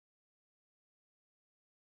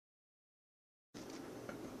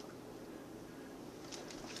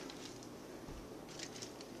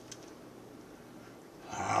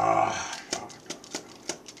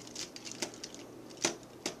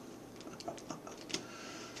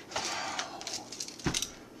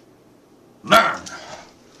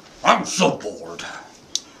so bored.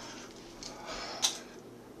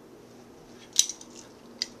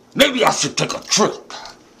 Maybe I should take a trip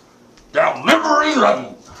down memory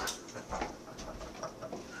lane.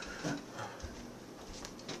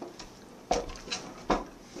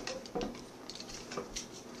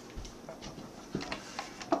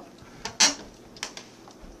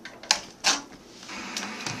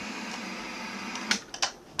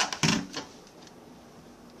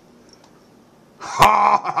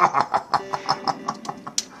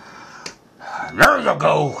 There you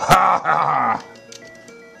go.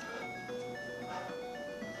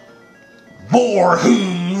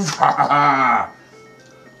 Voorhees.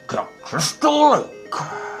 To Crystal Lake.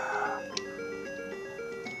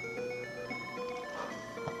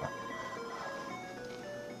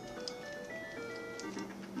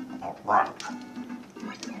 All right.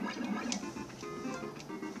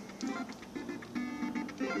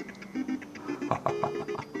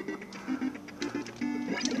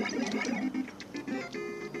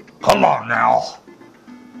 Come on now.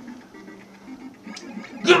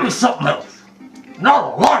 Give me something else. Not a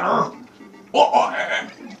lighter.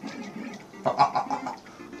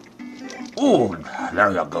 Ooh,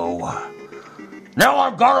 there you go. Now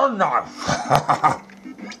I've got a knife.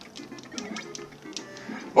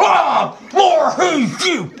 Ah, more haze,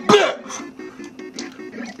 you bitch!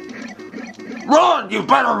 Run, you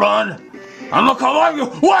better run. I'm gonna come on you.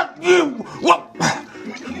 What? You.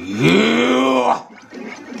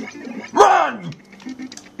 Run, you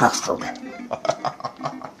bastard.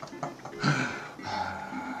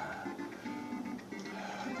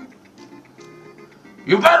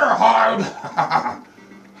 You better hide.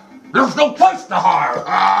 There's no place to hide.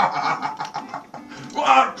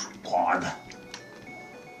 God.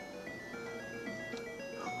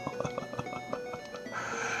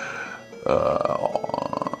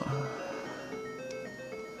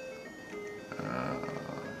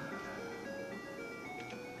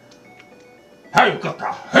 Hey, get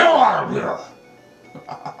the hell out of here!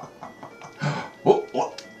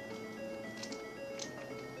 What?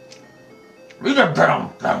 Read a damn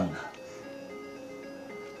thing.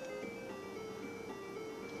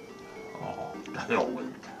 Oh, the hell with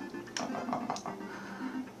it.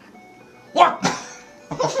 What?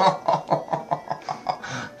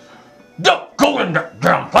 Don't go in that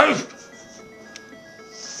damn place!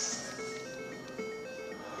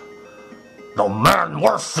 The man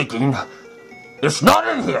we're seeking is not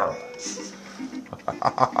in here.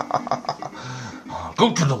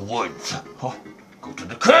 Go to the woods. Go to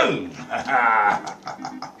the cave.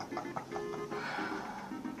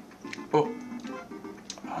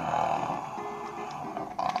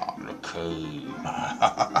 The cave.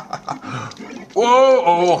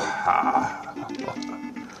 Whoa.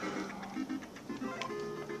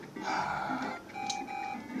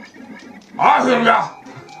 I hear ya.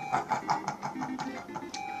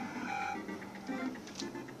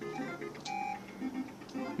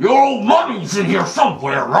 Your old money's in here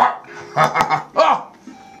somewhere, right? Oh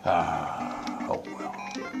well.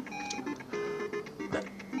 That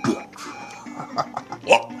bitch.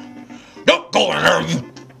 What? Don't go in there, you.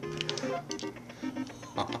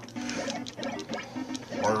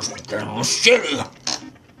 Where's the damn machete?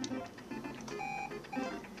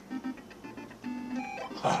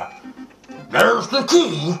 There's the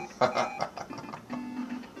key.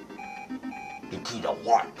 The key to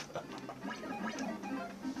what?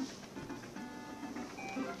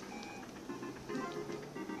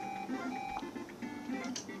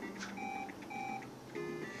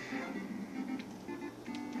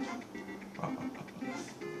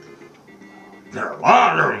 There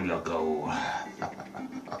you go.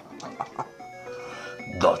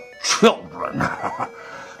 The children.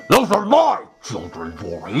 Those are my children,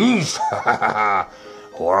 Voorhees.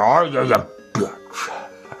 Where are you, you bitch?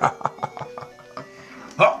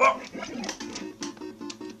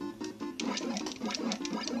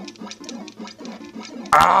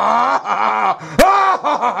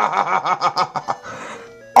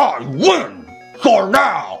 I win for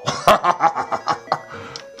now.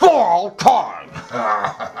 For all time.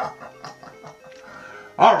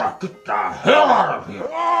 All right, get the hell out of here.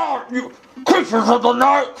 Oh, you creatures of the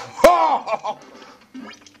night.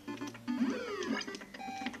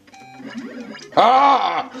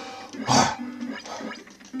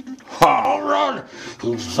 I'll run.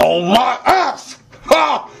 He's on my ass.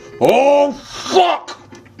 Oh, fuck.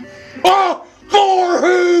 Oh,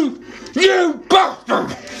 Voorhees, you bastard.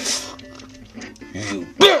 You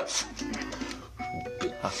bitch.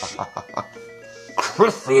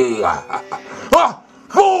 Chrissy.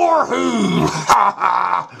 Voorhees.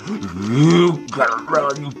 You gotta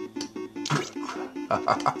run, you bitch.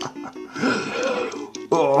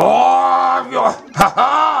 Oh,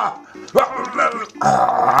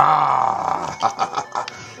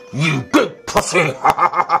 you big pussy.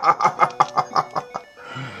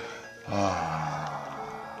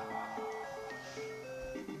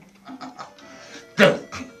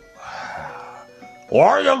 Thank you.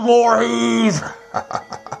 Are you Voorhees?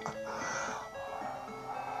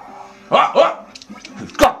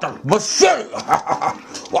 He's got the machete.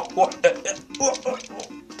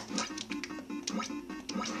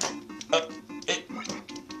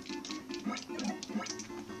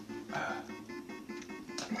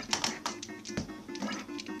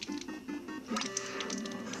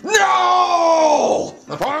 No!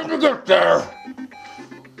 Trying to get there.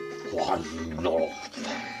 Why, you know,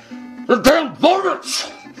 the damn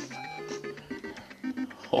bullets!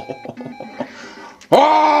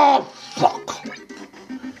 Oh, fuck!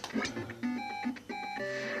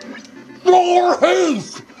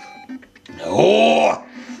 Voorhees! No!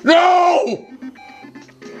 No!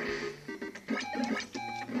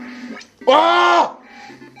 Ah!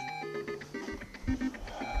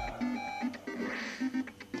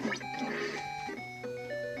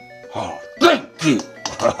 Oh, thank you!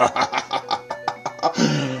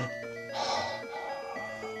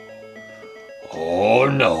 Oh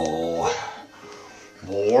no!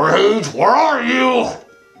 Voorhees, where are you?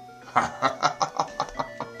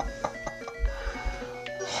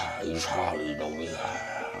 He's hiding on me.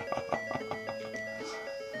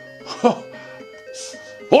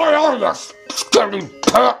 Where are you, skinny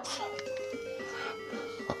pants?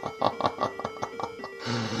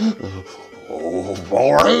 Oh,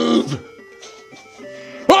 Voorhees!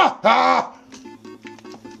 Ha ha!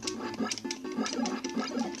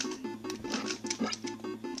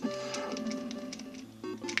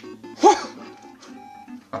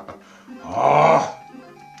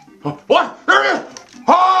 What?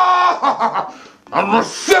 I'm a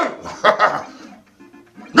shit!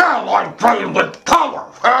 Now I'm playing with color!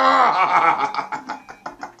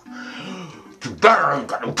 Too bad I ain't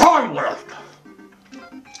got no time left!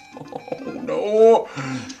 Oh no!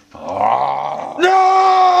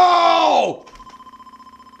 No!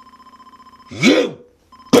 You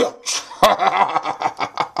bitch!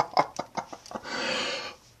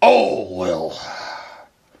 Oh well.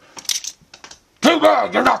 Too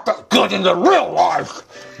bad you're not that good in the real life,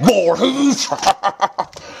 Voorhees!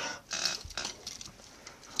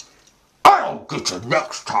 I'll get you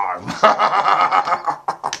next time!